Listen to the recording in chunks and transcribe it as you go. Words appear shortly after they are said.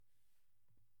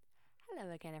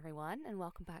Hello again, everyone, and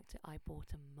welcome back to I Bought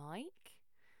a Mic.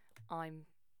 I'm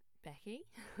Becky,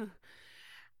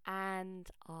 and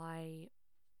I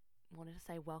wanted to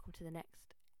say welcome to the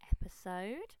next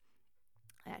episode.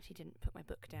 I actually didn't put my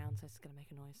book down, so it's going to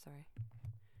make a noise, sorry.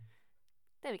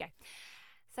 There we go.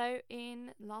 So,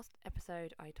 in last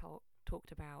episode, I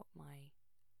talked about my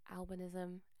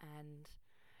albinism and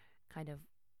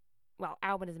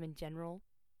albinism in general.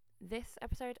 This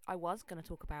episode, I was going to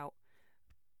talk about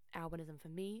albinism for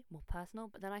me, more personal,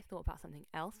 but then I thought about something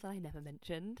else that I never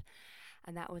mentioned,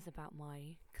 and that was about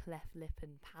my cleft lip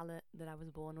and palate that I was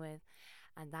born with,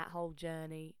 and that whole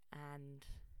journey, and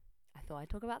I thought I'd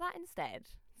talk about that instead,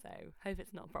 so hope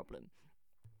it's not a problem.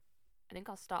 I think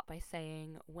I'll start by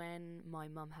saying when my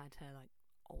mum had her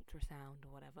ultrasound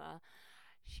or whatever,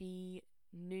 she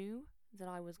knew that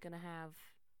I was going to have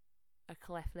a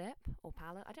cleft lip or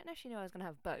palate. I don't know if she knew I was going to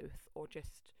have both or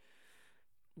just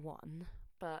one,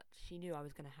 but she knew I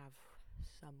was going to have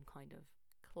some kind of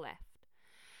cleft,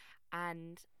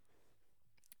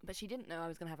 but she didn't know I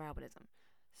was going to have albinism.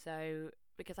 So,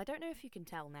 because I don't know if you can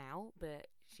tell now, but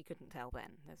she couldn't tell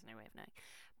then. There's no way of knowing.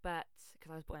 But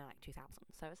because I was born in 2000,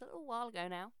 so it's a little while ago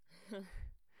now.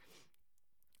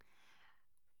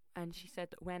 And she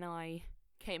said that when I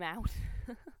came out,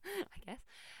 I guess,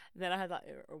 then I had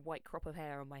a white crop of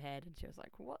hair on my head, and she was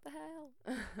like, "What the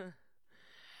hell?"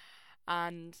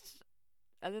 And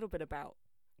a little bit about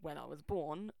when I was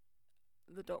born,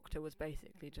 the doctor was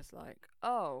basically just like,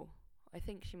 "Oh, I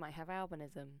think she might have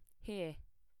albinism. Here,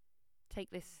 take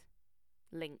this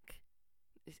link,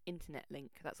 this internet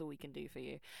link. That's all we can do for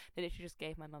you." They literally just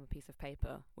gave my mum a piece of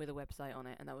paper with a website on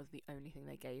it, and that was the only thing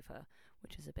they gave her,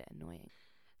 which is a bit annoying.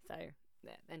 So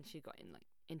yeah, then she got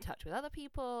in touch with other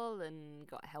people and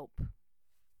got help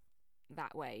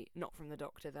that way, not from the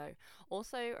doctor though.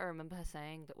 Also, I remember her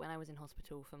saying that when I was in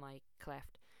hospital for my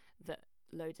cleft, that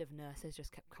loads of nurses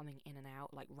just kept coming in and out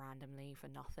randomly for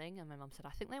nothing, and my mum said,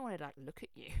 "I think they wanted to look at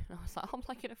you." And I was like, "I'm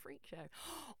in a freak show."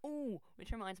 Oh,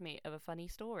 which reminds me of a funny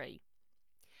story.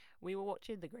 We were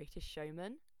watching The Greatest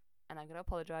Showman, and I'm going to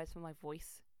apologise for my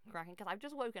voice cracking because I've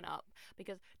just woken up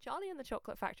because Charlie and the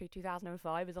Chocolate Factory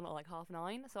 2005 is on at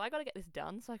 9:30, so I got to get this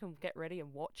done so I can get ready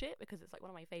and watch it because it's one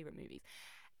of my favourite movies.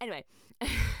 Anyway,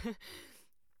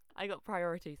 I got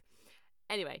priorities.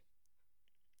 Anyway,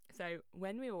 so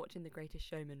when we were watching The Greatest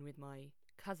Showman with my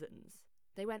cousins,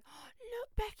 they went, "Oh,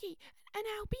 look, Becky, an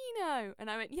albino!" And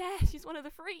I went, "Yeah, she's one of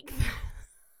the freaks." And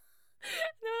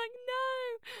they were like,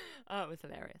 "No!" Oh, it was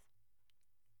hilarious.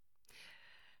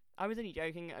 I was only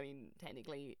joking. I mean,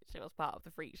 technically, she was part of the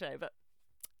freak show, but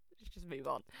let's just move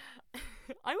on.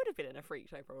 I would have been in a freak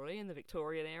show probably in the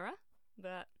Victorian era,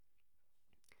 but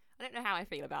I don't know how I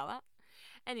feel about that.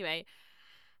 Anyway,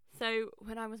 so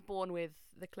when I was born with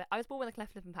I was born with a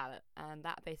cleft lip and palate, and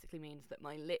that basically means that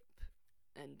my lip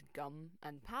and gum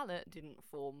and palate didn't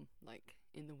form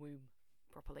in the womb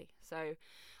properly. So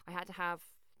I had to have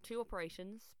 2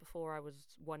 operations before I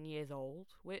was 1 year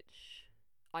old, which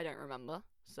I don't remember,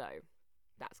 so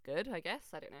that's good, I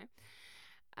guess. I don't know.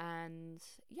 And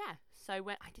yeah, so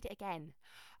when I did it again,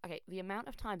 okay, the amount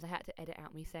of times I had to edit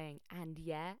out me saying "and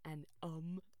yeah" and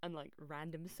and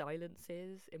random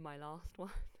silences in my last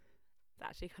one, it's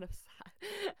actually kind of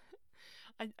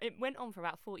sad. It went on for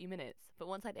about 40 minutes, but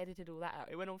once I'd edited all that out,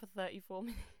 it went on for 34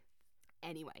 minutes.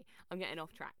 Anyway, I'm getting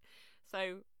off track.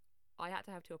 So I had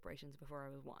to have 2 operations before I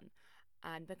was 1,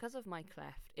 and because of my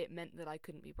cleft, it meant that I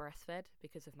couldn't be breastfed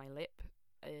because of my lip,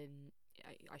 and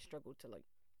I struggled to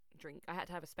drink. I had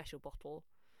to have a special bottle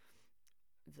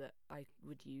that I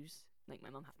would use. My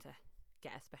mum had to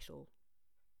get a special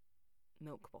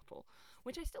milk bottle,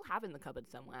 which I still have in the cupboard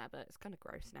somewhere, but it's kind of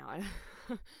gross now.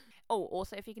 Oh,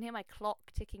 also, if you can hear my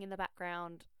clock ticking in the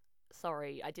background,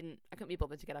 sorry, I couldn't be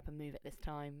bothered to get up and move it this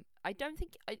time. I don't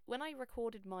think when I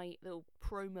recorded my little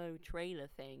promo trailer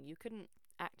thing, you couldn't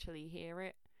actually hear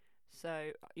it,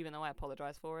 so even though I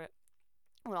apologise for it,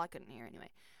 well, I couldn't hear it anyway,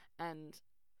 and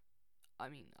I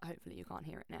mean, hopefully you can't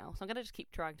hear it now, so I'm going to just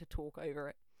keep trying to talk over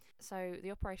it. So the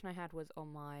operation I had was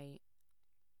on my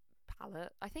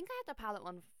palate. I think I had the palate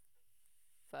one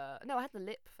no, I had the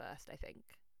lip first, I think.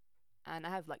 And I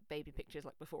have baby pictures,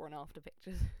 before and after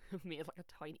pictures of me as a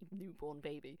tiny newborn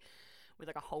baby with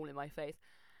a hole in my face.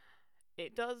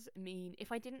 It does mean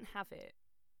if I didn't have it,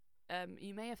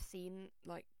 you may have seen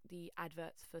the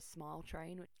adverts for Smile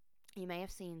Train. You may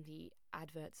have seen the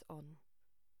adverts on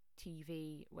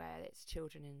TV where it's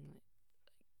children in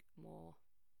more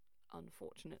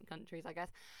unfortunate countries, I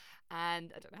guess,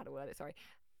 and I don't know how to word it, sorry,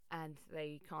 and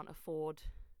they can't afford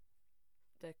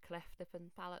the cleft lip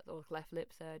and palate or cleft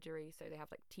lip surgery, so they have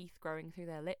teeth growing through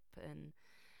their lip, and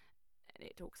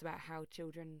it talks about how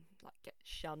children like get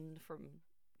shunned from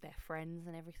their friends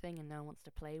and everything, and no one wants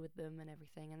to play with them and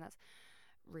everything, and that's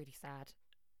really sad.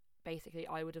 Basically,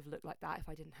 I would have looked like that if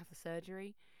I didn't have the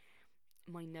surgery.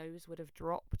 My nose would have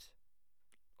dropped,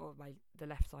 or the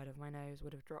left side of my nose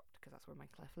would have dropped, because that's where my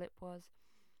cleft lip was.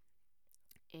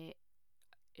 It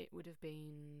would have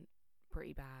been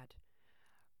pretty bad.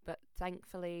 But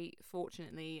thankfully,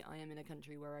 fortunately, I am in a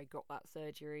country where I got that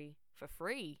surgery for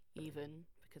free, even,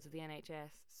 because of the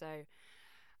NHS. So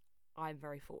I'm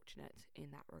very fortunate in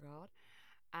that regard.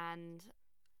 And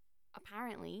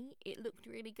apparently it looked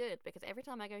really good, because every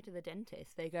time I go to the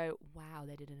dentist, they go, wow,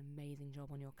 they did an amazing job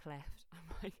on your cleft.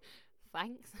 I'm like,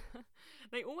 thanks.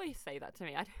 They always say that to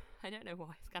me. I don't know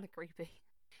why. It's kind of creepy.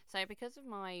 So because of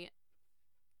my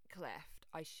cleft,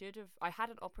 I had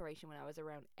an operation when I was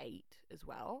around 8 as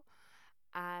well,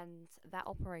 and that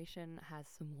operation has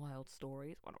some wild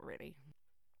stories. Well, not really.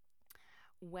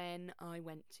 When I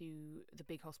went to the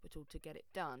big hospital to get it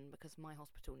done, because my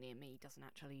hospital near me doesn't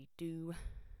actually do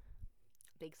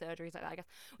big surgeries like that, I guess,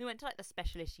 we went to like the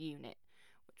specialist unit,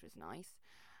 which was nice,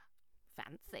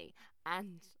 fancy,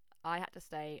 and I had to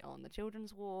stay on the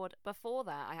children's ward. Before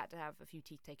that, I had to have a few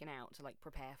teeth taken out to like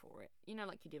prepare for it,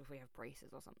 like you do before you have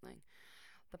braces or something.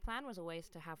 The plan was always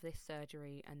to have this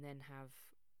surgery and then have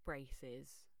braces,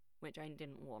 which I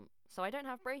didn't want. So I don't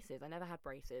have braces. I never had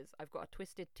braces. I've got a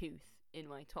twisted tooth in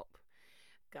my top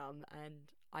gum,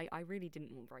 and I really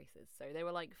didn't want braces. So they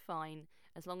were like, fine,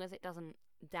 as long as it doesn't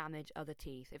damage other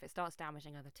teeth. If it starts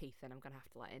damaging other teeth, then I'm going to have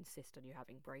to like insist on you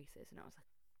having braces. And I was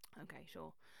like, okay,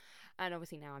 sure. And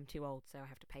obviously now I'm too old, so I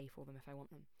have to pay for them if I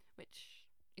want them, which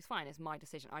is fine. It's my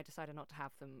decision. I decided not to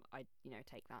have them. I,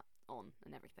 take that on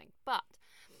and everything. But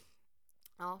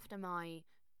after my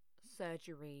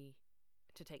surgery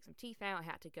to take some teeth out, I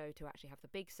had to go to actually have the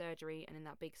big surgery, and in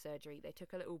that big surgery they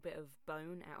took a little bit of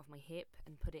bone out of my hip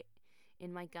and put it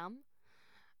in my gum,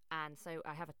 and so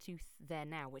I have a tooth there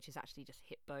now which is actually just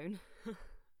hip bone.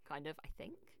 Kind of, I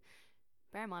think.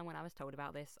 Bear in mind, when I was told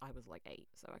about this, I was like 8,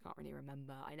 so I can't really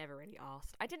remember. I never really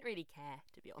asked. I didn't really care,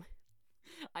 to be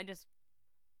honest.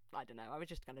 I don't know, I was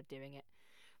just kind of doing it.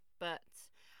 But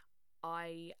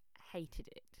I hated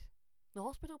it. The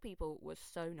hospital people were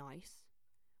so nice,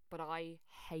 but I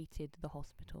hated the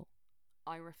hospital.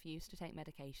 I refused to take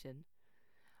medication.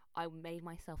 I made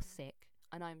myself sick,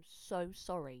 and I'm so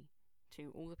sorry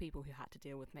to all the people who had to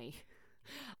deal with me.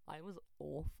 I was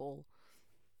awful.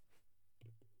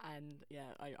 And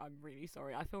yeah, I'm really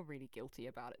sorry. I feel really guilty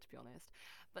about it, to be honest.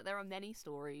 But there are many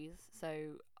stories.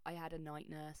 So I had a night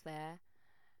nurse there,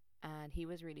 and he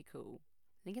was really cool.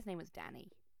 I think his name was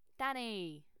Danny.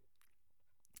 Danny!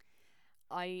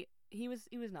 He was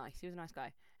nice. He was a nice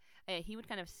guy. He would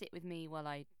kind of sit with me while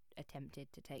I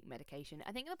attempted to take medication.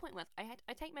 I think the point was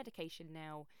I take medication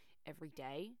now every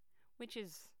day, which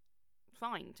is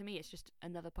fine. To me, it's just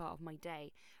another part of my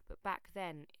day. But back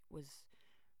then, it was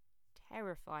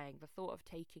terrifying. The thought of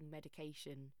taking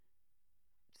medication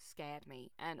scared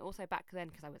me. And also back then,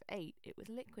 because I was 8, it was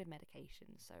liquid medication,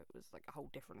 so it was like a whole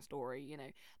different story.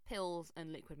 Pills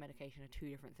and liquid medication are 2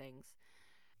 different things.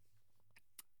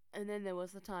 And then there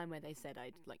was the time where they said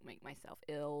I'd like make myself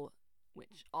ill,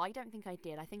 which I don't think I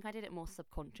did. I think I did it more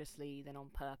subconsciously than on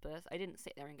purpose. I didn't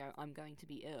sit there and go, I'm going to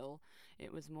be ill.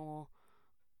 It was more,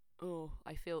 oh,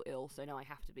 I feel ill, so now I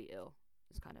have to be ill.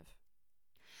 It's kind of.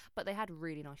 But they had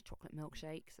really nice chocolate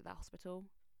milkshakes at that hospital.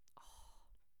 Oh,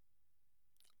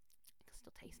 I can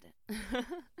still taste it. I'm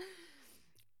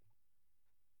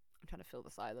trying to fill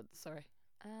the silence, sorry.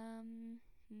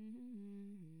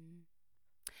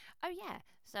 Oh yeah,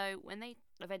 so when they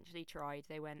eventually tried,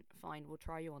 they went, fine, we'll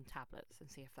try you on tablets and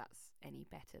see if that's any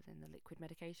better than the liquid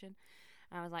medication.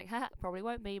 And I was like, ha, probably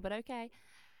won't be, but okay.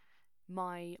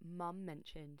 My mum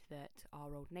mentioned that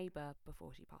our old neighbour,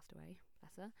 before she passed away,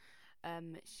 bless her,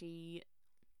 she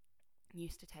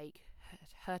used to take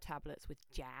her tablets with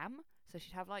jam. So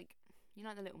she'd have like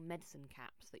the little medicine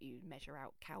caps that you measure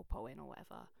out Calpo in or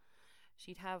whatever.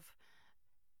 She'd have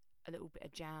a little bit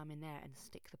of jam in there and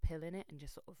stick the pill in it and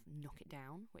just sort of knock it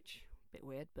down, which a bit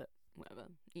weird, but whatever,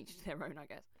 each to their own, I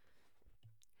guess.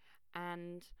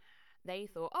 And they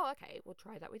thought, oh, okay, we'll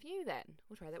try that with you then.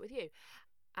 We'll try that with you.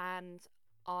 And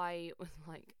I was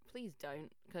like, please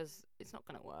don't, because it's not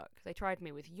going to work. They tried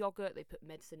me with yogurt. They put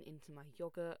medicine into my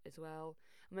yogurt as well.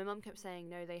 And my mum kept saying,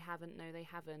 no, they haven't. No, they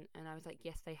haven't. And I was like,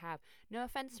 yes, they have. No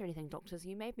offence or anything, doctors.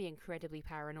 You made me incredibly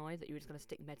paranoid that you were just going to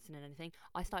stick medicine in anything.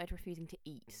 I started refusing to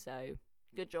eat, so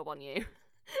good job on you.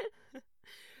 But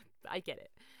I get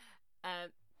it.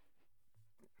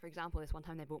 For example, this one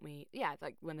time they bought me,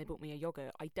 like when they bought me a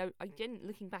yogurt,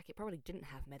 looking back, it probably didn't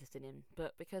have medicine in,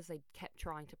 but because they kept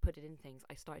trying to put it in things,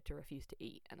 I started to refuse to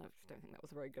eat, and I just don't think that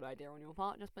was a very good idea on your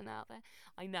part, just putting that out there.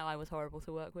 I know I was horrible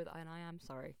to work with, and I am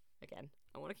sorry. Again,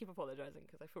 I want to keep apologising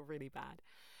because I feel really bad.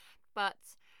 But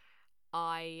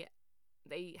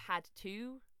they had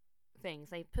two things.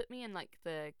 They put me in like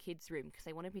the kids' room because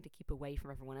they wanted me to keep away from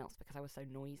everyone else because I was so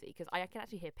noisy. Because I could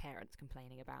actually hear parents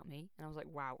complaining about me, and I was like,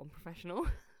 "Wow, unprofessional."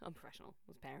 Unprofessional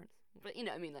was parents, but you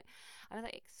know what I mean. Like, I was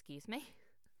like, "Excuse me,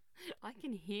 I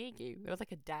can hear you." There was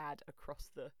like a dad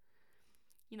across the,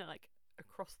 like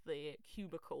across the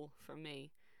cubicle from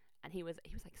me, and he was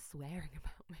like swearing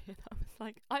about me, and I was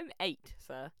like, "I'm 8,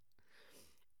 sir."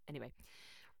 Anyway,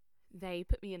 they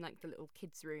put me in like the little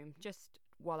kids' room just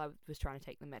while I was trying to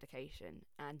take the medication,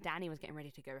 and Danny was getting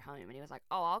ready to go home, and he was like,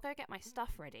 "Oh, I'll go get my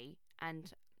stuff ready,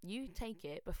 and you take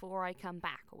it before I come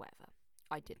back or whatever."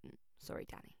 I didn't. Sorry,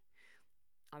 Danny.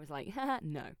 I was like,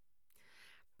 no.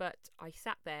 But I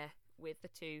sat there with the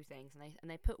two things, and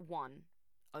they put one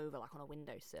over like on a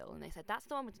windowsill, and they said, "That's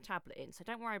the one with the tablet in, so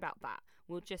don't worry about that.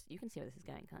 You can see where this is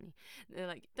going, can't you?" They're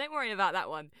like, "Don't worry about that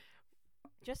one.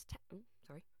 Just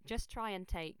try and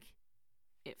take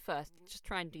it first. Just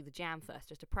try and do the jam first,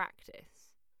 just to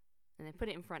practice." And they put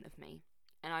it in front of me,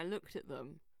 and I looked at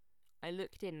them. I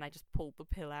looked in, and I just pulled the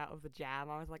pill out of the jam.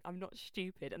 I was like, "I'm not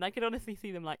stupid," and I could honestly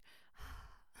see them like.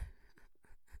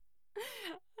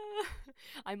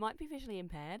 I might be visually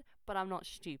impaired, but I'm not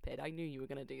stupid. I knew you were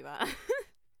going to do that.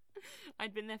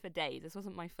 I'd been there for days. This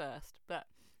wasn't my first, but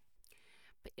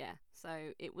yeah.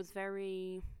 So it was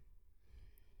very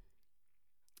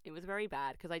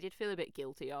bad because I did feel a bit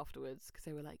guilty afterwards because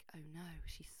they were like, "Oh no,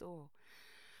 she saw."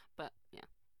 But yeah,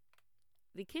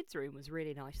 the kids' room was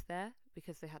really nice there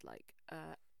because they had like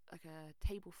a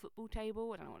football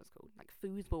table. I don't know what it's called, like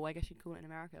foosball, I guess you'd call it in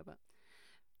America, but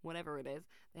whatever it is,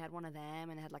 they had one of them,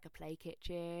 and they had like a play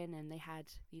kitchen, and they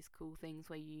had these cool things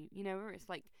where where it's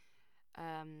like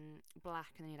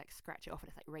black, and then you like scratch it off, and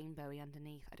it's like rainbowy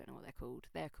underneath. I don't know what they're called.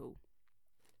 They're cool.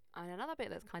 And another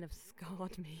bit that's kind of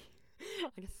scarred me,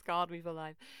 scarred me for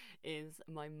life, is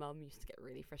my mum used to get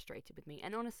really frustrated with me,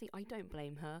 and honestly, I don't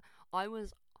blame her. I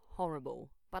was horrible,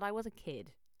 but I was a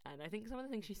kid, and I think some of the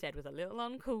things she said was a little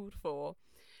uncalled for.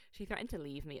 She threatened to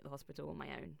leave me at the hospital on my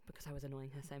own because I was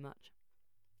annoying her so much.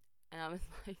 And I was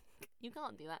like, "You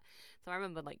can't do that." So I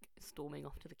remember like storming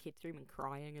off to the kids' room and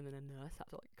crying, and then a nurse had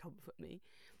to like comfort me.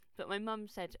 But my mum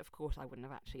said, "Of course I wouldn't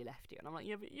have actually left you." And I'm like,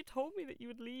 "Yeah, but you told me that you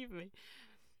would leave me."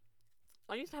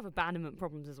 I used to have abandonment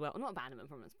problems as well. Not abandonment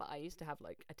problems, but I used to have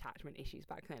like attachment issues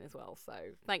back then as well.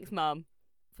 So thanks, Mum,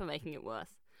 for making it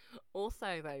worse.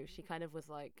 Also, though, she kind of was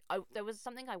like, there was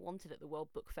something I wanted at the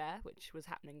World Book Fair, which was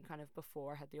happening kind of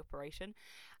before I had the operation.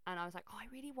 And I was like, "Oh, I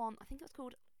really want," I think it was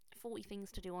called 40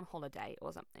 Things to Do on Holiday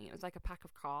or something. It was like a pack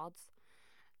of cards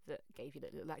that gave you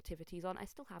little activities on. I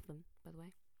still have them, by the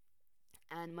way.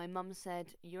 And my mum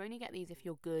said, "You only get these if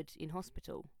you're good in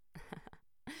hospital."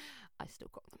 I still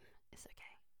got them. It's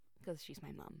okay. Because she's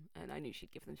my mum, and I knew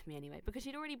she'd give them to me anyway, because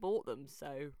she'd already bought them,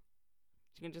 so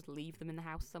she can just leave them in the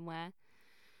house somewhere.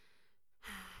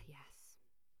 Yes.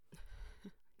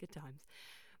 Good times.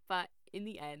 But in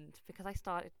the end, because I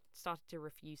started to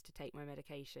refuse to take my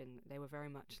medication, they were very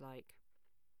much like,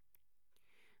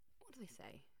 what do they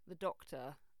say? The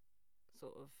doctor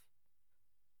sort of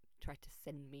tried to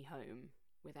send me home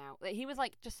without. He was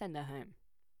like, "Just send her home.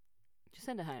 Just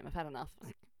send her home. I've had enough."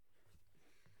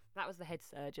 That was the head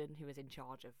surgeon who was in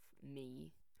charge of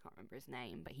me. I can't remember his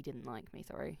name, but he didn't like me,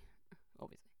 sorry.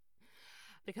 Obviously.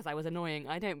 Because I was annoying.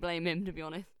 I don't blame him, to be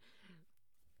honest.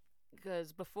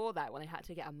 Because before that, when I had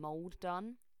to get a mould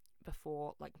done,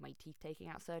 before like my teeth taking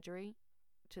out surgery,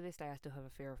 to this day I still have a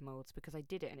fear of moulds because I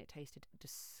did it and it tasted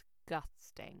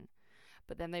disgusting.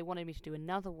 But then they wanted me to do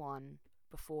another one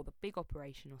before the big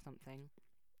operation or something,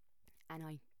 and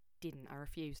I didn't. I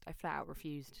refused. I flat out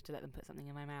refused to let them put something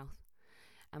in my mouth.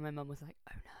 And my mum was like,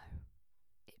 "Oh no,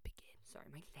 it begins." Sorry,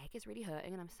 my leg is really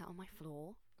hurting and I'm sat on my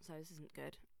floor, so this isn't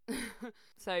good.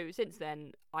 So since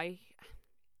then, I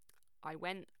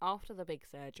went, after the big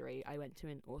surgery, I went to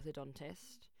an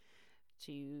orthodontist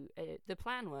to, the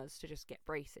plan was to just get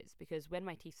braces, because when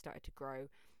my teeth started to grow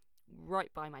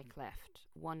right by my cleft,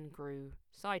 one grew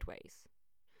sideways,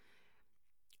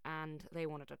 and they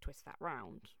wanted to twist that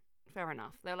round. Fair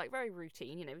enough. They're like very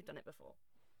routine, we've done it before.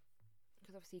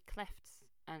 Because obviously clefts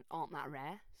aren't that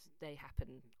rare. They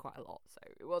happen quite a lot, so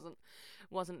it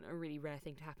wasn't a really rare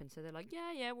thing to happen. So they're like,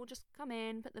 yeah, we'll just come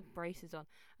in, put the braces on.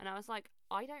 And I was like,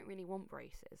 I don't really want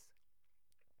braces.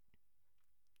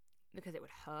 because it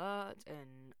would hurt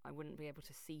and I wouldn't be able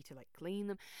to see to like clean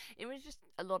them. It was just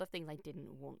a lot of things I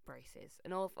didn't want braces.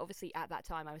 And obviously at that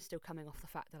time I was still coming off the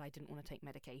fact that I didn't want to take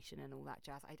medication and all that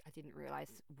jazz. I didn't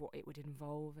realise what it would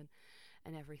involve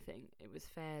and everything. It was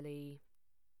fairly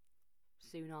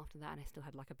soon after that, and I still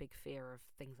had like a big fear of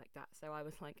things like that. So I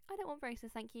was like, I don't want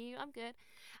braces, thank you, I'm good.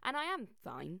 And I am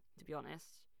fine, to be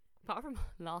honest. Apart from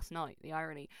last night, the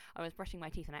irony, I was brushing my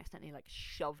teeth and accidentally like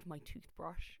shoved my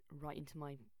toothbrush right into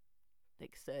my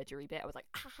like surgery bit. I was like,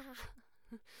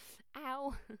 ah,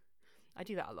 ow. I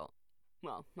do that a lot.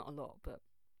 Well, not a lot, but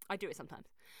I do it sometimes.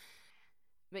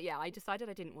 But yeah, I decided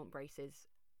I didn't want braces,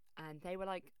 and they were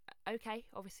like, okay,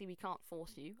 obviously we can't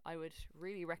force you. I would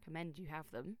really recommend you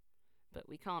have them, but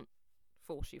we can't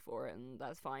force you for it, and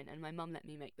that's fine. And my mum let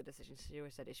me make the decision. She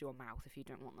always said, it's your mouth. If you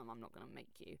don't want them, I'm not going to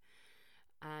make you.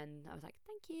 And I was like,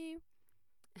 thank you.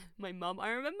 I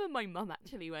remember my mum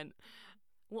actually went,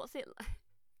 what's it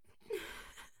like?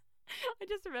 I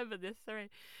just remember this, sorry.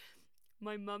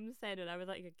 My mum said when I was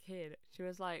like a kid, she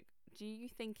was like, do you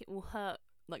think it will hurt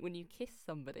like when you kiss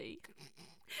somebody?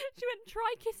 She went,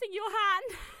 try kissing your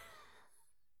hand.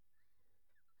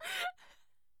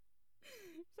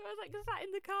 So I was like sat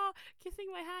in the car kissing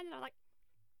my hand, and I was like,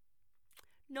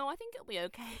 no, I think it'll be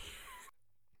okay.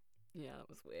 Yeah, that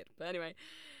was weird. But anyway,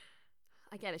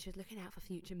 I get it, she was looking out for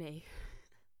future me.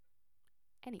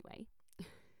 Anyway,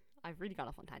 I've really gone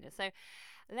off on tangents. So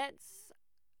let's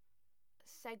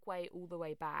segue all the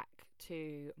way back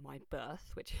to my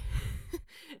birth, which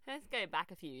let's go back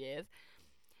a few years.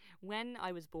 When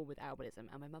I was born with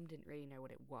albinism, and my mum didn't really know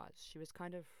what it was, she was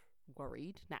kind of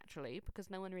worried, naturally, because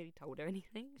no one really told her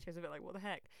anything. She was a bit like, what the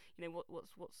heck? You know,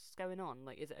 what's going on?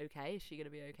 Like, is it okay? Is she going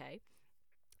to be okay?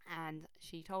 And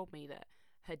she told me that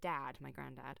her dad, my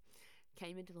granddad,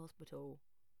 came into the hospital,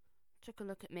 took a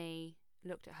look at me,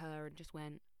 looked at her, and just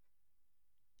went,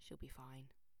 she'll be fine.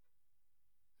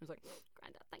 I was like,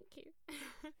 Granddad, thank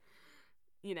you.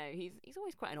 You know, he's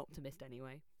always quite an optimist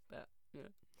anyway, but yeah,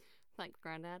 thanks,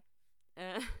 Granddad.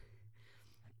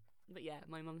 But yeah,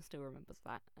 my mum still remembers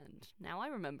that, and now I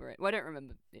remember it. Well, I don't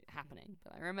remember it happening,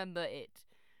 but I remember it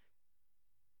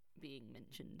being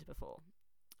mentioned before.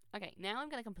 Okay, now I'm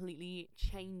going to completely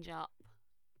change up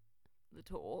the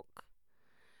talk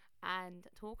and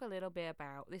talk a little bit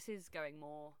about, this is going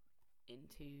more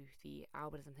into the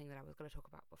albinism thing that I was going to talk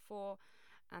about before,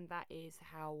 and that is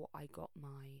how I got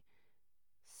my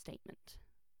statement.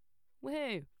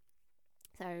 Woohoo!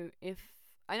 So if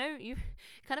I know you've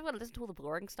kind of got to listen to all the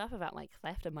boring stuff about like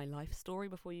Cleft and my life story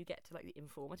before you get to like the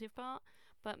informative part,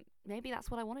 but maybe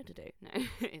that's what I wanted to do. No,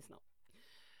 it's not.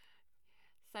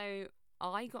 So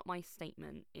I got my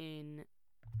statement in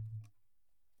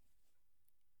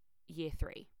year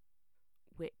 3,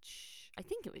 which I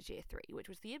think it was year 3, which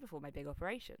was the year before my big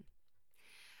operation.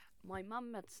 My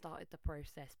mum had started the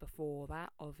process before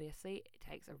that. Obviously, it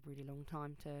takes a really long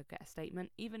time to get a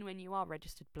statement, even when you are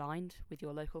registered blind with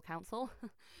your local council.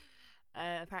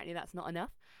 Apparently that's not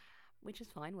enough, which is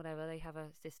fine, whatever, they have a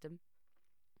system.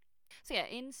 So yeah,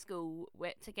 in school,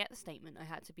 to get the statement, I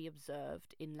had to be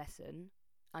observed in lesson,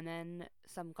 and then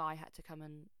some guy had to come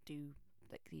and do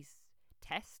like these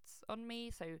tests on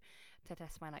me, so to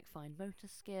test my like fine motor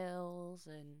skills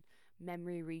and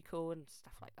memory recall and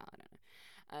stuff like that. I don't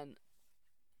know.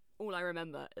 All I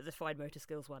remember is the fine motor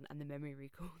skills one and the memory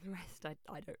recall. The rest, I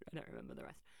don't remember the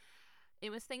rest. It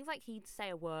was things like he'd say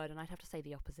a word and I'd have to say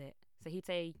the opposite. So he'd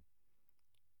say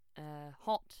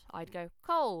hot, I'd go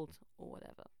cold or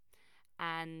whatever.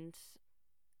 And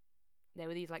there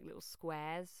were these like little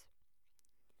squares,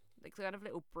 like kind of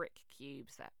little brick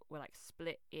cubes that were like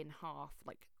split in half,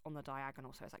 like on the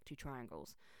diagonal, so it's like 2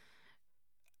 triangles.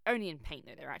 Only in paint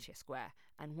though, they're actually a square.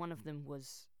 And one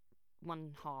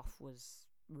half was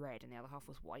red and the other half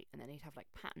was white, and then he'd have like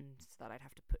patterns that I'd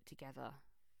have to put together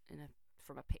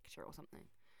from a picture or something.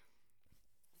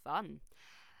 Fun.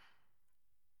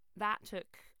 That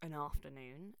took an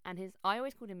afternoon, and I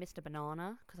always called him Mr.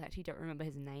 Banana because I actually don't remember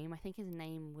his name. I think his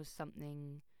name was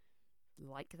something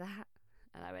like that,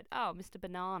 and I went, oh, Mr.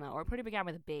 Banana, or it probably began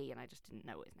with a B and I just didn't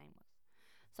know what his name was.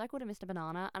 So I called him Mr.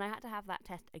 Banana, and I had to have that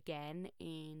test again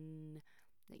in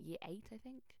year 8, I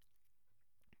think.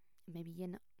 Maybe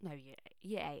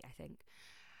year 8, I think.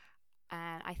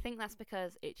 And I think that's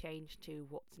because it changed to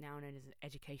what's now known as an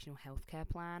educational healthcare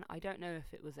plan. I don't know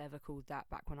if it was ever called that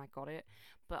back when I got it,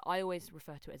 but I always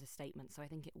refer to it as a statement, so I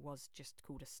think it was just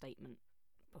called a statement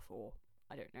before.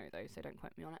 I don't know though, so don't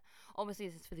quote me on it. Obviously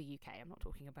this is for the UK, I'm not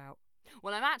talking about...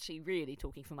 Well, I'm actually really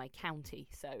talking for my county,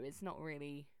 so it's not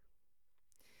really...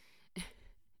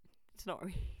 It's not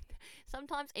really...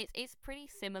 Sometimes it's pretty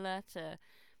similar to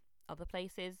other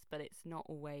places, but it's not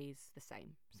always the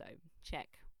same. So check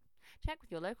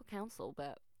with your local council,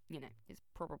 but it's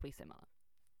probably similar.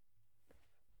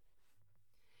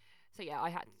 So yeah, I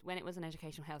had, when it was an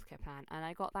educational healthcare plan, and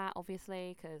I got that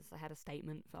obviously because I had a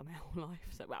statement for my whole life.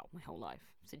 So my whole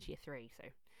life since year 3. So,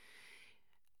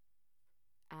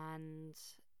 and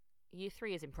year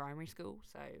 3 is in primary school,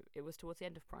 so it was towards the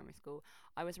end of primary school.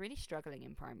 I was really struggling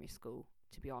in primary school,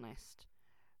 to be honest,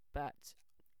 but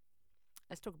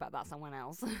let's talk about that someone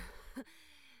else.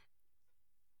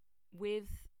 With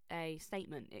a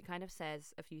statement, it kind of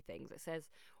says a few things. It says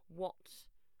what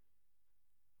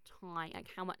time, like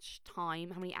how much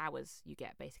time, how many hours you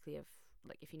get basically of,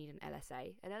 like, if you need an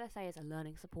LSA. An LSA is a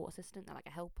learning support assistant. They're like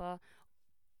a helper,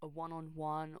 a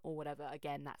one-on-one or whatever.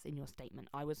 Again, that's in your statement.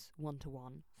 I was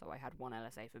 1-to-1, so I had one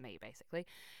LSA for me basically.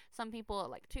 Some people are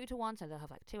like 2-to-1, so they'll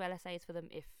have like 2 LSAs for them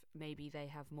if maybe they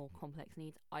have more complex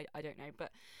needs. I don't know,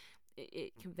 but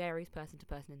it varies person to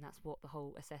person, and that's what the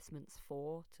whole assessment's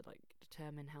for, to like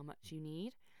determine how much you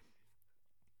need.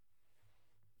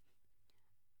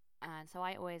 And so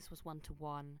I always was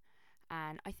 1-to-1,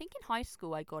 and I think in high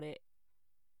school I got it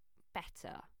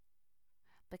better,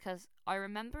 because I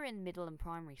remember in middle and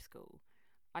primary school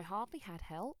I hardly had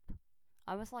help.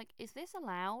 I was like, is this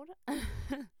allowed?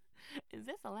 Is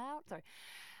this allowed? Sorry.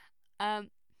 I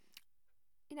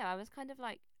was kind of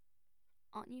like,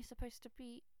 aren't you supposed to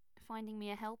be finding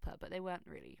me a helper? But they weren't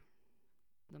really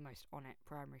the most on it,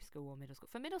 primary school or middle school.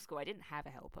 For middle school, I didn't have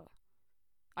a helper.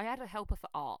 I had a helper for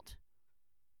art.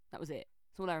 That was it.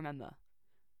 That's all I remember.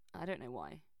 I don't know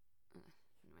why.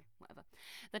 Anyway, whatever.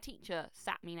 The teacher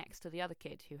sat me next to the other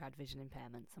kid who had vision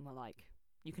impairments, and were like,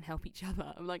 you can help each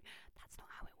other. I'm like, that's not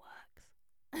how it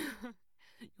works.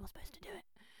 You're supposed to do it.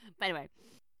 But anyway,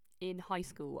 in high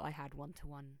school, I had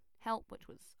 1-to-1 help, which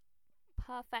was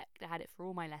perfect. I had it for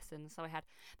all my lessons. So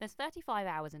there's 35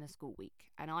 hours in a school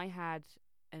week, and I had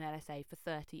an LSA for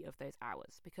 30 of those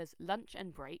hours, because lunch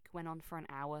and break went on for an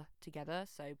hour together.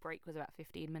 So break was about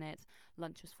 15 minutes,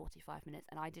 lunch was 45 minutes,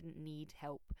 and I didn't need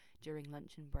help during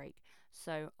lunch and break.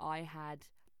 So I had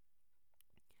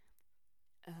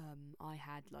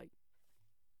like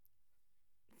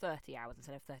 30 hours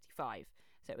instead of 35.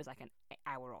 So it was like an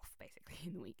hour off basically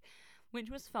in the week, which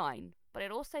was fine. But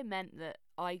it also meant that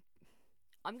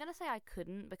I'm going to say I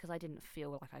couldn't, because I didn't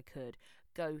feel like I could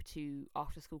go to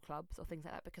after school clubs or things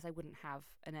like that, because I wouldn't have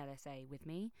an LSA with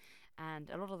me. And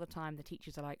a lot of the time the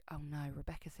teachers are like, oh no,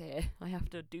 Rebecca's here, I have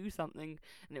to do something.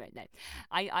 Anyway, no,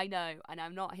 I know, and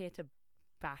I'm not here to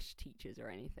bash teachers or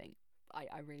anything.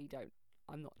 I really don't.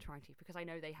 I'm not trying to, because I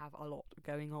know they have a lot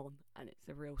going on, and it's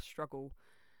a real struggle,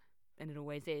 and it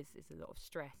always is. It's a lot of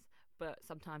stress. But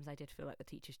sometimes I did feel like the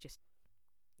teachers just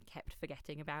kept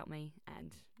forgetting about me,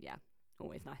 and yeah,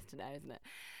 always nice to know, isn't it?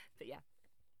 But yeah,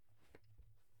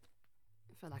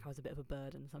 I felt like I was a bit of a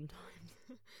burden sometimes.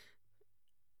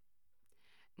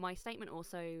 My statement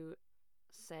also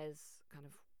says kind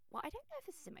of, well, I don't know if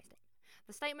this is in my statement.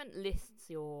 The statement lists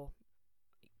your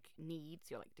needs,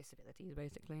 your like disabilities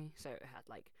basically. So it had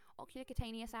like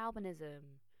oculocutaneous albinism,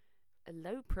 a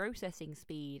low processing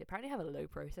speed. Apparently I have a low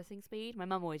processing speed. My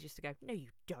mum always used to go, no you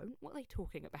don't, what are they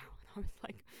talking about? And I was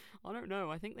like, I don't know,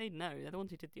 I think they'd know, they're the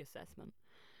ones who did the assessment.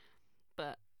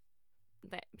 But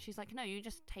she's like, no, you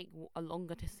just take a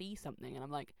longer to see something. And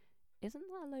I'm like, isn't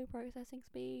that a low processing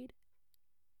speed?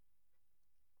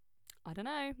 I don't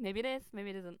know, maybe it is, maybe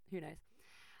it isn't, who knows.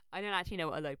 I don't actually know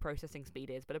what a low processing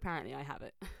speed is, but apparently I have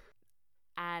it.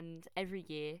 And every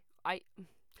year I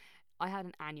had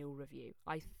an annual review.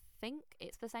 I think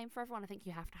it's the same for everyone. I think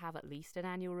you have to have at least an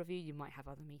annual review. You might have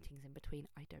other meetings in between,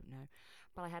 I don't know.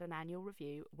 But I had an annual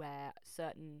review where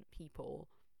certain people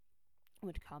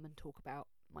would come and talk about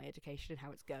my education and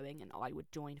how it's going, and I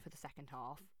would join for the second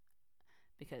half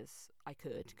because I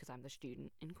could, because I'm the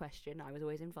student in question. I was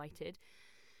always invited.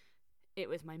 It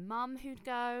was my mum who'd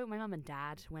go. My mum and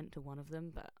dad went to one of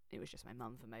them, but it was just my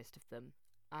mum for most of them.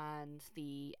 And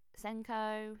the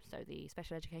SENCO, so the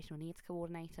Special Educational Needs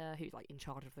Coordinator, who's like in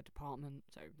charge of the department,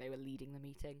 so they were leading the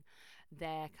meeting,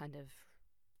 their kind of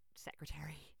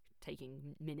secretary,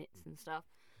 taking minutes and stuff.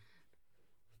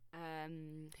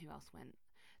 Who else went?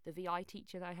 The VI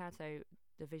teacher that I had, so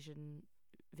the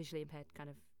visually impaired kind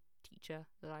of teacher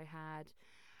that I had.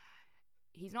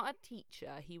 He's not a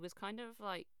teacher, he was kind of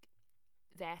like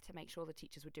there to make sure the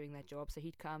teachers were doing their job, so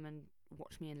he'd come and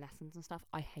watch me in lessons and stuff.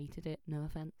 I hated it, no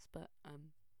offense, but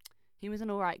he was an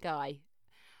alright guy,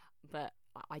 but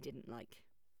I didn't like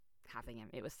having him.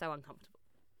 It was so uncomfortable.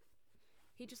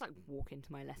 He'd just like walk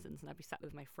into my lessons and I'd be sat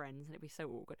with my friends and it'd be so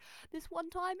awkward. This one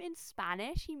time in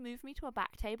Spanish, he moved me to a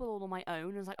back table all on my own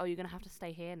and was like, oh, you're gonna have to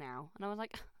stay here now. And I was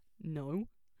like, no,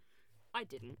 I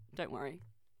didn't. Don't worry.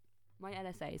 My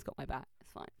LSA's got my back.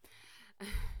 It's fine.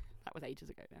 That was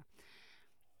ages ago now.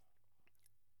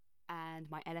 And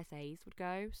my LSAs would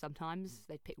go. Sometimes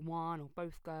they'd pick one or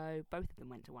both go. Both of them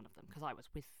went to one of them because I was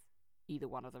with either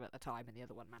one of them at the time and the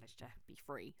other one managed to be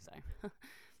free. So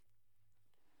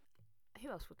who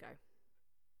else would go?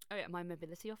 Oh yeah, my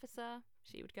mobility officer,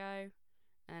 she would go.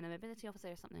 And a mobility officer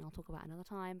is something I'll talk about another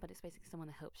time, but it's basically someone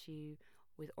that helps you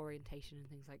with orientation and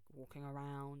things like walking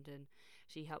around. And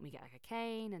she helped me get like a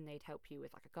cane, and they'd help you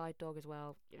with like a guide dog as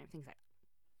well, you know, things like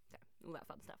that. So all that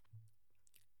fun stuff.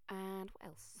 And what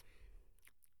else?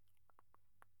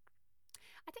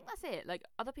 I think that's it. Like,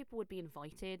 other people would be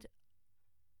invited,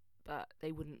 but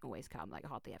they wouldn't always come, like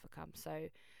hardly ever come. So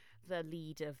the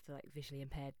lead of the like visually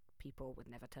impaired people would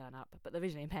never turn up, but the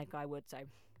visually impaired guy would. So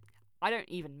I don't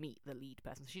even meet the lead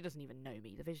person. She doesn't even know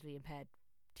me. The visually impaired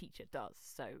teacher does.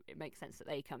 So it makes sense that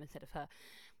they come instead of her.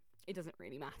 It doesn't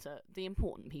really matter. The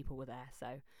important people were there. So,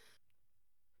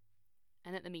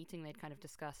 and at the meeting they'd kind of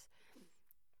discuss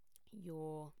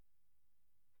your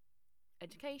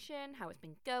education, how it's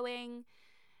been going,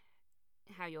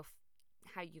 how you're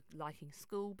liking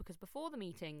school. Because before the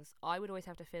meetings I would always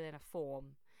have to fill in a form,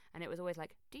 and it was always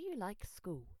like, do you like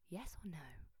school, yes or no?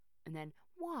 And then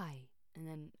why? And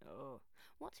then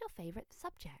what's your favourite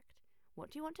subject?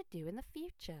 What do you want to do in the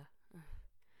future?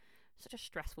 Such a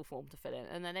stressful form to fill in.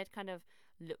 And then they'd kind of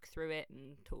look through it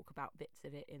and talk about bits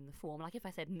of it in the form. Like if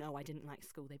I said no, I didn't like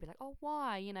school, they'd be like, oh,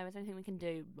 why? You know, is there anything we can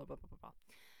do? Blah blah blah blah blah.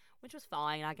 Which was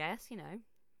fine, I guess, you know,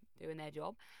 doing their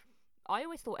job. I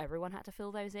always thought everyone had to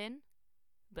fill those in,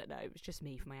 but no, it was just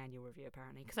me for my annual review,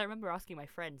 apparently. Because I remember asking my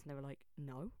friends, and they were like,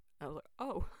 no. I was like,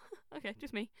 oh, okay,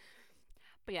 just me.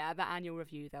 But yeah, that annual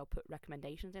review, they'll put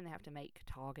recommendations in. They have to make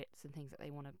targets and things that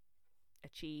they want to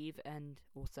achieve, and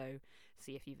also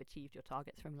see if you've achieved your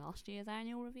targets from last year's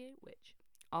annual review, which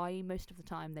most of the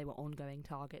time, they were ongoing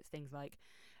targets. Things like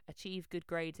achieve good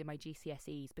grades in my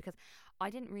GCSEs, because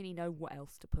I didn't really know what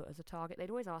else to put as a target.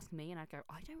 They'd always ask me, and I'd go,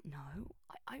 I don't know.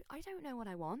 I don't know what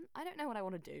I want. I don't know what I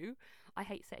want to do. I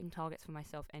hate setting targets for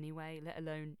myself anyway, let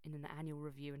alone in an annual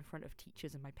review in front of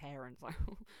teachers and my parents. Like,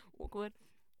 awkward.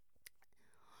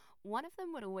 One of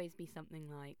them would always be something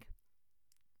like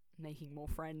making more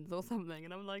friends or something,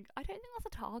 and I'm like, I don't think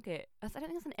that's a target. I don't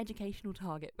think that's an educational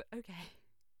target, but okay.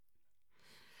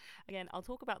 Again, I'll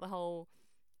talk about the whole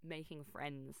making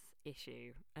friends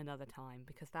issue another time,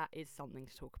 because that is something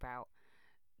to talk about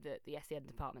that the SEN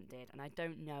department did, and I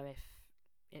don't know if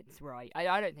it's right.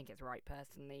 I don't think it's right,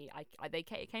 personally.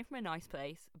 It came from a nice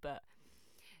place, but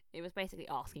it was basically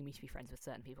asking me to be friends with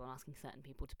certain people and asking certain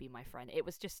people to be my friend. It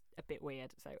was just a bit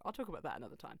weird, so I'll talk about that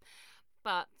another time.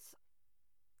 But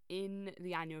in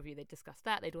the annual review, they'd discuss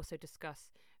that. They'd also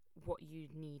discuss what you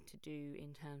need to do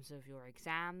in terms of your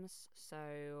exams.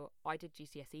 So I did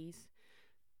GCSEs.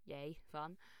 Yay,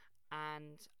 fun.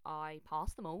 And I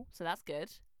passed them all, so that's good.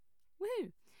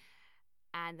 Woohoo!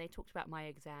 And they talked about my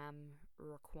exam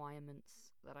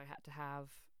requirements that I had to have.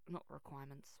 Not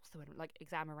requirements, what's the word? Like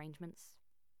exam arrangements,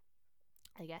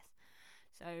 I guess.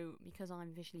 So because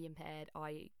I'm visually impaired,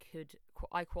 I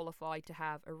qualified to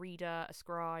have a reader, a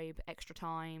scribe, extra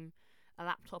time, a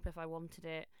laptop if I wanted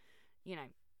it, you know.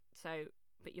 So,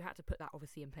 but you had to put that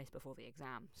obviously in place before the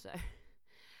exam. So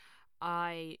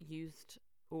I used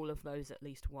all of those at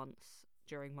least once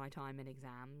during my time in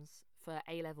exams. For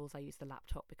A-levels, I used the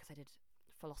laptop because I did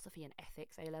philosophy and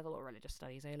ethics A-level or religious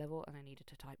studies A-level, and I needed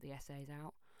to type the essays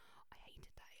out. I hated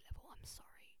that A-level, I'm sorry.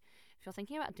 If you're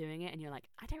thinking about doing it and you're like,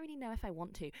 I don't really know if I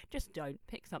want to, just don't.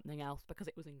 Pick something else, because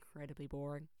it was incredibly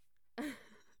boring.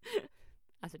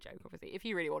 That's a joke, obviously. If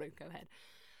you really want to, go ahead.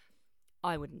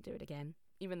 I wouldn't do it again,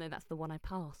 even though that's the one I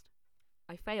passed.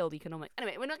 I failed economics.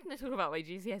 Anyway, we're not going to talk about my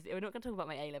GCSE. We're not going to talk about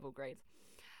my A-level grades.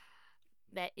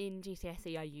 That in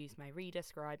GCSE, I used my reader,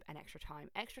 scribe, and extra time.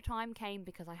 Extra time came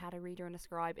because I had a reader and a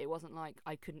scribe. It wasn't like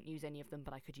I couldn't use any of them,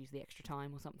 but I could use the extra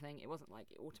time or something. It wasn't like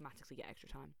you automatically get extra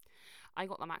time. I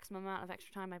got the maximum amount of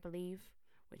extra time, I believe,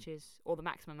 which is, or the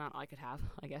maximum amount I could have,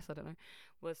 I guess, I don't know,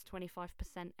 was 25%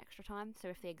 extra time. So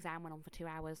if the exam went on for 2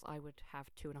 hours, I would have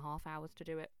 2.5 hours to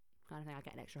do it. I don't think I'd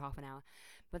get an extra half an hour.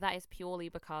 But that is purely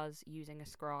because using a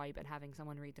scribe and having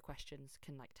someone read the questions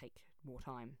can like take more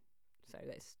time. So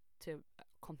that's to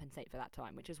compensate for that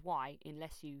time, which is why,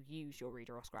 unless you use your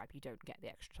reader or scribe, you don't get the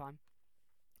extra time.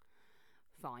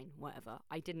 Fine, whatever.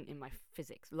 I didn't in my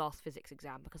last physics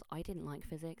exam, because I didn't like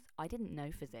physics. I didn't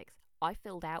know physics. I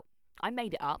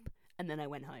made it up, and then I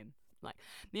went home. Like,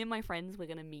 me and my friends were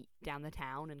going to meet down the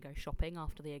town and go shopping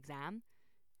after the exam.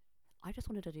 I just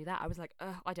wanted to do that. I was like,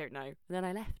 I don't know. And then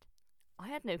I left. I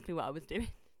had no clue what I was doing.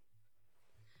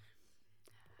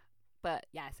 But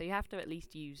yeah, so you have to at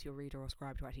least use your reader or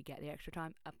scribe to actually get the extra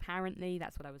time. Apparently,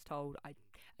 that's what I was told.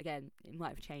 Again, it might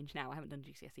have changed now. I haven't done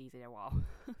GCSEs in a while.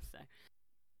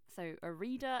 So a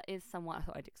reader is someone. I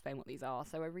thought I'd explain what these are.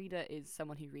 So a reader is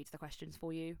someone who reads the questions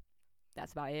for you.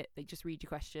 That's about it. They just read your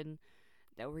question.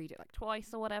 They'll read it like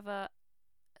twice or whatever.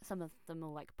 Some of them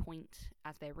will like point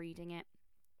as they're reading it.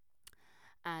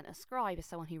 And a scribe is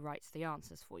someone who writes the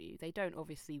answers for you. They don't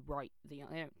obviously they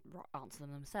don't answer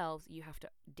them themselves. You have to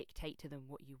dictate to them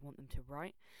what you want them to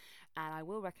write. And I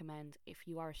will recommend, if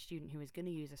you are a student who is going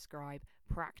to use a scribe,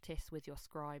 practice with your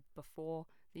scribe before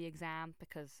the exam,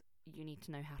 because you need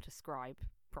to know how to scribe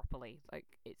properly. Like,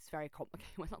 it's very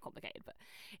complicated. Well, it's not complicated, but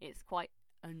it's quite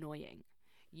annoying.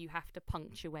 You have to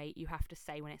punctuate. You have to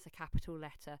say when it's a capital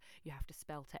letter. You have to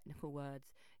spell technical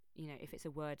words. You know, if it's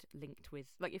a word linked with,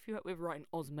 like, if you were writing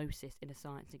osmosis in a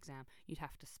science exam, you'd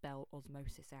have to spell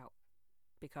osmosis out,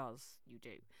 because you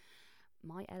do.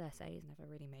 My LSA has never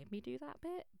really made me do that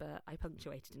bit, but I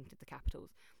punctuated into the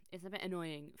capitals. It's a bit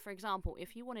annoying. For example,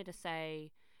 if you wanted to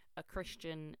say a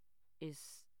Christian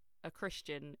is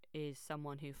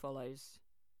someone who follows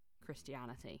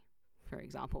Christianity, for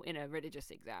example, in a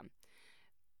religious exam,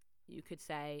 you could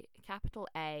say capital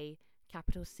A,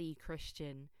 capital C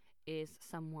Christian is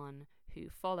someone who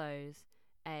follows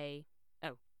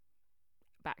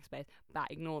backspace,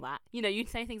 ignore that. You know, you'd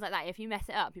say things like that. If you mess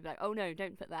it up, you'd be like, oh no,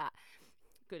 don't put that.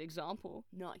 Good example.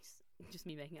 Nice. Just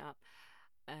me making it up.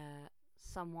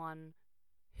 Someone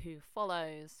who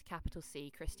follows capital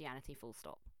C Christianity full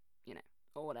stop, you know,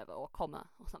 or whatever, or comma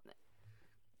or something.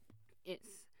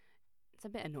 It's a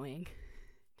bit annoying.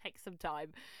 Takes some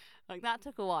time. Like, that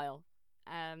took a while.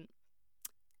 And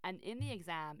in the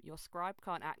exam, your scribe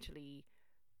can't actually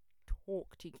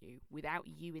talk to you without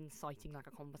you inciting like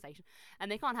a conversation.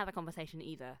 And they can't have a conversation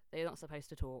either. They're not supposed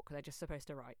to talk. They're just supposed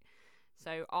to write.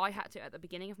 So I had to, at the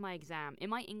beginning of my exam, in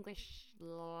my English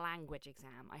language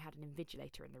exam, I had an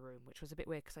invigilator in the room, which was a bit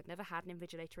weird because I'd never had an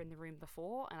invigilator in the room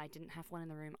before, and I didn't have one in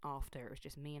the room after. It was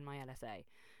just me and my LSA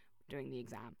doing the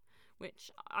exam,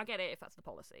 which I get it if that's the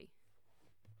policy.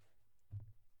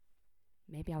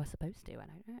 Maybe I was supposed to, I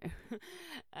don't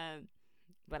know.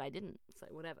 But I didn't, so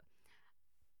whatever.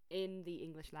 In the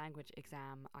English language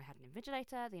exam, I had an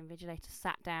invigilator. The invigilator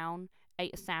sat down,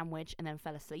 ate a sandwich, and then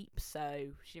fell asleep,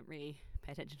 so she didn't really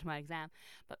pay attention to my exam.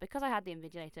 But because I had the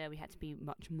invigilator, we had to be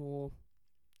much more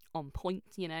on point,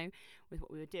 you know, with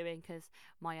what we were doing, because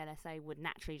my LSA would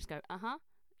naturally just go,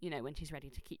 you know, when she's ready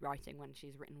to keep writing, when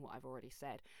she's written what I've already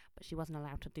said. But she wasn't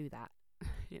allowed to do that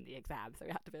in the exam, so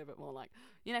we had to be a bit more like,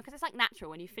 you know, because it's like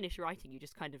natural. When you finish writing, you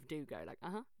just kind of do go like,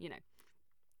 you know.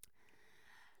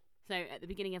 So at the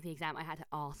beginning of the exam, I had to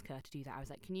ask her to do that. I was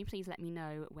like, can you please let me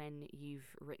know when you've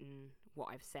written what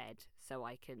I've said so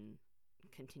I can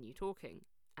continue talking?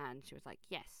 And she was like,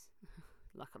 yes.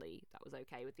 Luckily, that was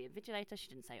okay with the invigilator. She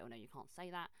didn't say, oh no, you can't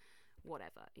say that.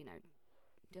 Whatever, you know,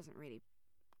 it doesn't really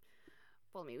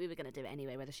bother me. We were going to do it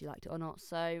anyway, whether she liked it or not.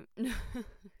 So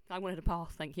I wanted to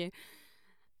pass, thank you.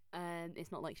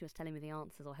 It's not like she was telling me the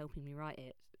answers or helping me write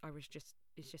it.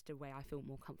 It's just a way I feel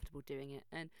more comfortable doing it.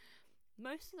 And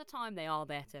most of the time they are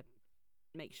there to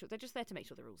make sure, they're just there to make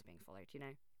sure the rules are being followed, you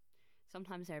know.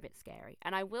 Sometimes they're a bit scary.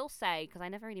 And I will say, because I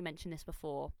never really mentioned this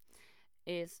before,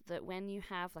 is that when you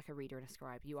have like a reader and a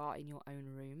scribe, you are in your own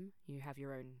room. You have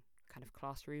your own kind of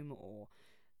classroom or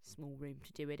small room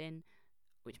to do it in,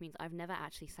 which means I've never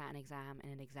actually sat an exam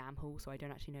in an exam hall, so I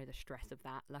don't actually know the stress of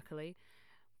that, luckily.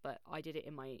 But I did it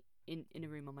in a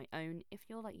room on my own. If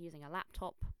you're like using a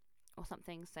laptop or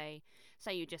something, say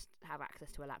you just have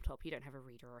access to a laptop, you don't have a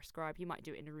reader or a scribe, you might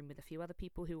do it in a room with a few other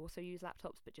people who also use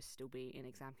laptops, but just still be in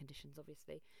exam conditions,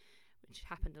 obviously, which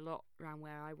happened a lot around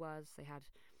where I was.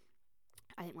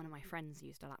 I think one of my friends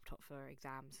used a laptop for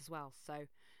exams as well, so,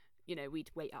 you know,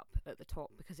 we'd wait up at the top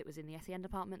because it was in the SEN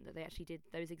department that they actually did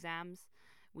those exams.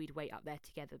 We'd wait up there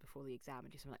together before the exam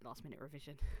and do some like last minute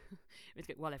revision. It was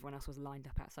good while everyone else was lined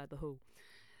up outside the hall.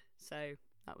 So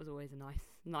that was always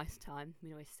a nice time.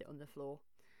 We'd always sit on the floor.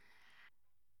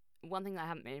 One thing that I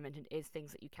haven't really mentioned is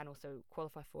things that you can also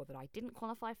qualify for that I didn't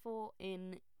qualify for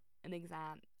in an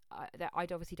exam. I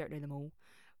obviously don't know them all,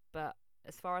 but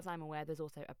as far as I'm aware, there's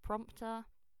also a prompter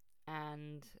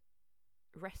and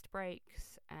rest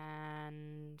breaks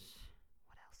and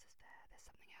what else is there? There's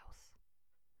something else.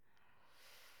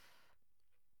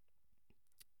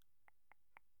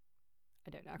 I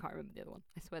don't know, I can't remember the other one.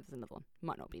 I swear there's another one.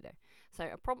 Might not be though. So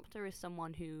a prompter is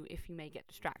someone who, if you may get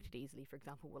distracted easily, for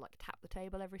example, will like tap the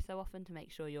table every so often to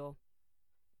make sure you're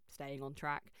staying on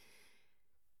track.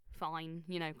 Fine,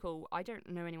 you know, cool. I don't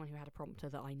know anyone who had a prompter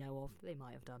that I know of. They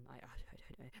might have done. I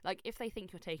don't know. Like, if they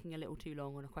think you're taking a little too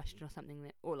long on a question or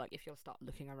something, or like if you'll start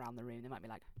looking around the room, they might be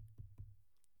like,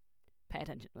 pay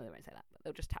attention. Well, they won't say that, but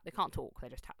they'll just tap. They can't talk. They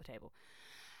just tap the table.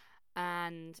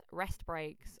 And rest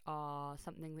breaks are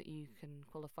something that you can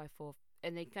qualify for,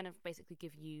 and they kind of basically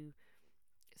give you,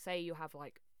 say you have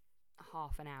like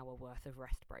half an hour worth of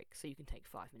rest breaks, so you can take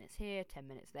 5 minutes here, 10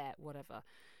 minutes there, whatever,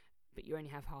 but you only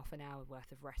have half an hour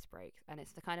worth of rest breaks. And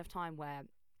it's the kind of time where,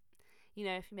 you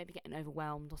know, if you're maybe getting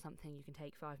overwhelmed or something, you can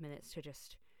take 5 minutes to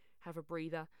just have a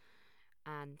breather,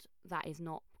 and that is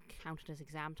not counted as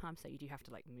exam time, so you do have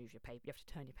to like move your paper, you have to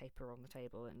turn your paper on the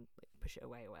table and like, push it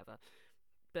away or whatever.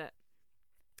 But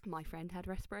my friend had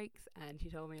rest breaks, and she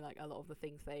told me like a lot of the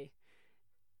things they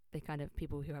kind of,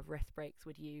 people who have rest breaks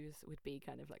would use would be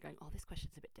kind of like going, oh, this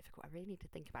question's a bit difficult, I really need to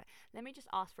think about it, let me just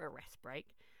ask for a rest break.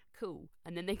 Cool.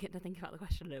 And then they get to think about the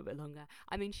question a little bit longer.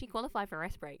 I mean, she qualified for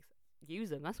rest breaks. Use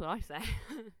them, that's what I say.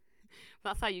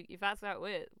 If that's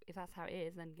how it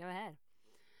is, then go ahead.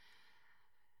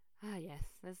 Ah, yes,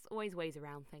 there's always ways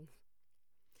around things.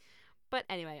 But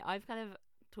anyway, I've kind of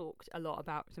talked a lot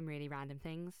about some really random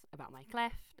things, about my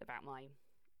cleft, about my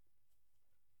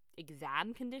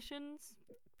exam conditions,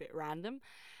 a bit random.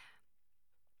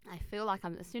 I feel like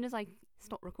as soon as I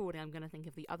stop recording, I'm going to think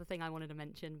of the other thing I wanted to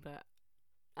mention,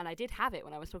 and I did have it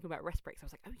when I was talking about rest breaks. I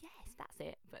was like, oh yes, that's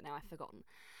it, but now I've forgotten.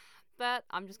 But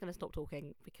I'm just going to stop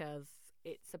talking because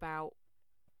it's about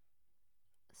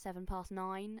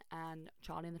 9:07, and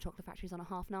Charlie and the Chocolate Factory's on at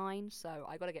 9:30, so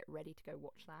I got to get ready to go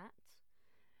watch that.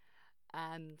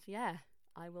 And yeah,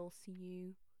 I will see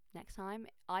you next time.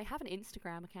 I have an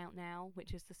Instagram account now,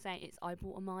 which is the same. It's I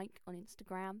Bought a Mic on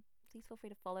Instagram. Please feel free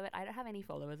to follow it. I don't have any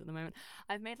followers at the moment.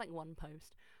 I've made like one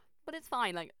post, but it's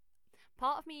fine. Like,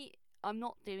 part of me, I'm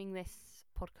not doing this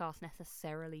podcast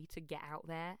necessarily to get out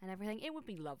there and everything. It would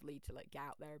be lovely to like get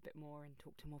out there a bit more and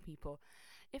talk to more people.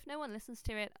 If no one listens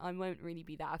to it, I won't really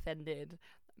be that offended.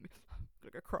 I'm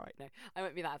gonna go cry. No, I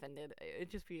won't be that offended.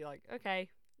 It'd just be like, okay,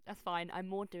 that's fine. I'm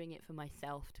more doing it for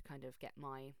myself to kind of get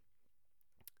my,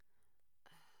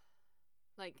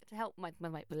 like, to help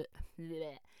to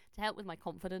help with my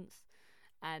confidence.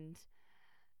 And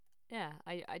yeah,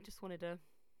 I just wanted to,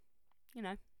 you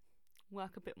know,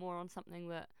 work a bit more on something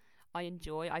that I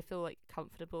enjoy. I feel like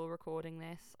comfortable recording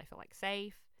this. I feel like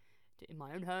safe in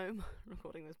my own home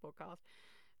recording this podcast.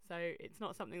 So it's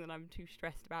not something that I'm too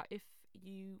stressed about. If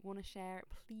you want to share it,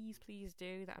 please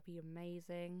do. That would be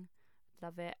amazing.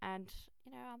 Love it. And,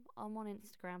 you know, I'm on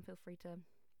Instagram. Feel free to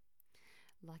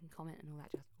like and comment and all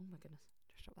that jazz. Oh my goodness,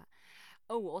 just dropped that.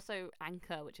 Oh, also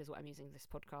Anchor, which is what I'm using this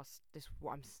podcast,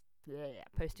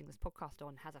 posting this podcast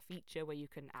on, has a feature where you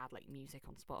can add like music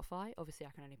on Spotify. Obviously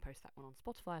I can only post that one on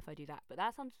Spotify if I do that, but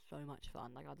that sounds so much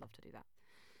fun. Like, I'd love to do that.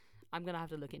 I'm gonna have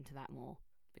to look into that more,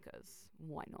 because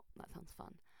why not? That sounds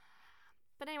fun.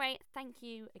 But anyway, thank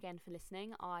you again for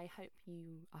listening. I hope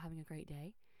you are having a great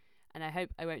day, and I hope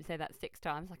I won't say that 6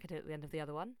 times like I did at the end of the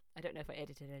other one. I don't know if I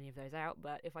edited any of those out,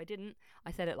 but if I didn't,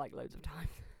 I said it like loads of times.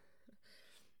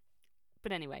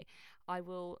 But anyway, I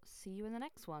will see you in the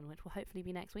next one, which will hopefully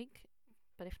be next week.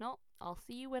 But if not, I'll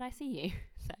see you when I see you.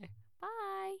 So